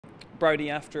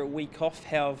Brodie, after a week off,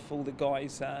 how have all the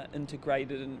guys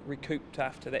integrated and recouped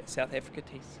after that South Africa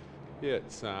test? Yeah,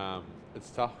 it's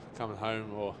tough coming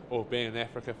home or being in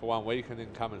Africa for 1 week and then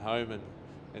coming home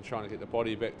and trying to get the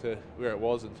body back to where it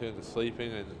was in terms of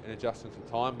sleeping and adjusting to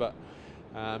time. But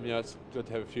it's good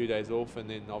to have a few days off, and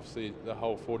then obviously the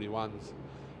whole 41's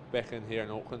back in here in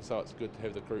Auckland, so it's good to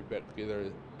have the group back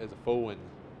together as a full, and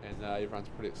everyone's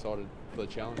pretty excited for the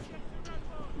challenge.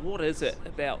 What is it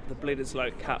about the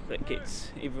Bledisloe Cup that gets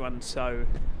everyone so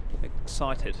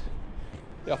excited?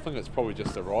 Yeah, I think it's probably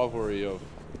just the rivalry of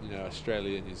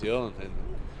Australia and New Zealand, and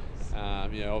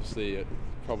obviously it's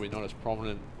probably not as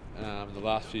prominent in the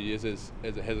last few years as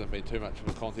it hasn't been too much of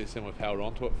a contest, and we've held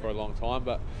on to it for a long time.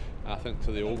 But I think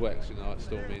to the All Blacks, it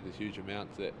still means a huge amount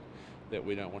that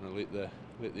we don't want to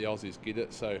let the Aussies get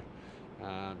it. So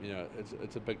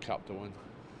it's a big cup to win.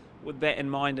 With that in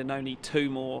mind, and only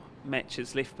 2 more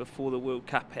matches left before the World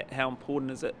Cup, how important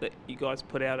is it that you guys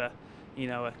put out a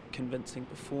convincing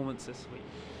performance this week?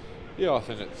 Yeah, I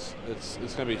think it's going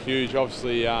to be huge.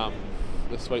 Obviously,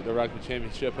 this week the Rugby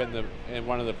Championship and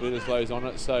one of the Bledisloes on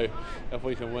it. So if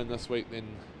we can win this week, then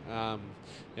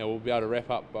we'll be able to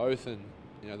wrap up both. And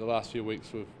the last few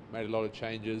weeks we've made a lot of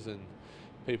changes, and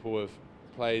people have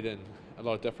played in a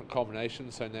lot of different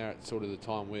combinations. So now it's sort of the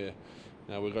time where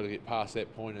we've got to get past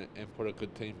that point and put a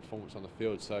good team performance on the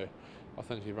field. So I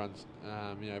think everyone's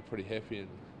pretty happy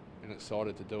and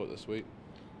excited to do it this week.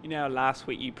 Last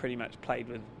week you pretty much played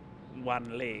with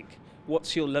 1 leg.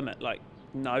 What's your limit? Like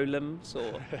no limbs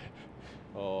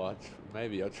or?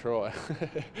 Maybe I'll try.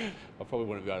 I probably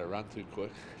wouldn't be able to run too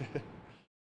quick.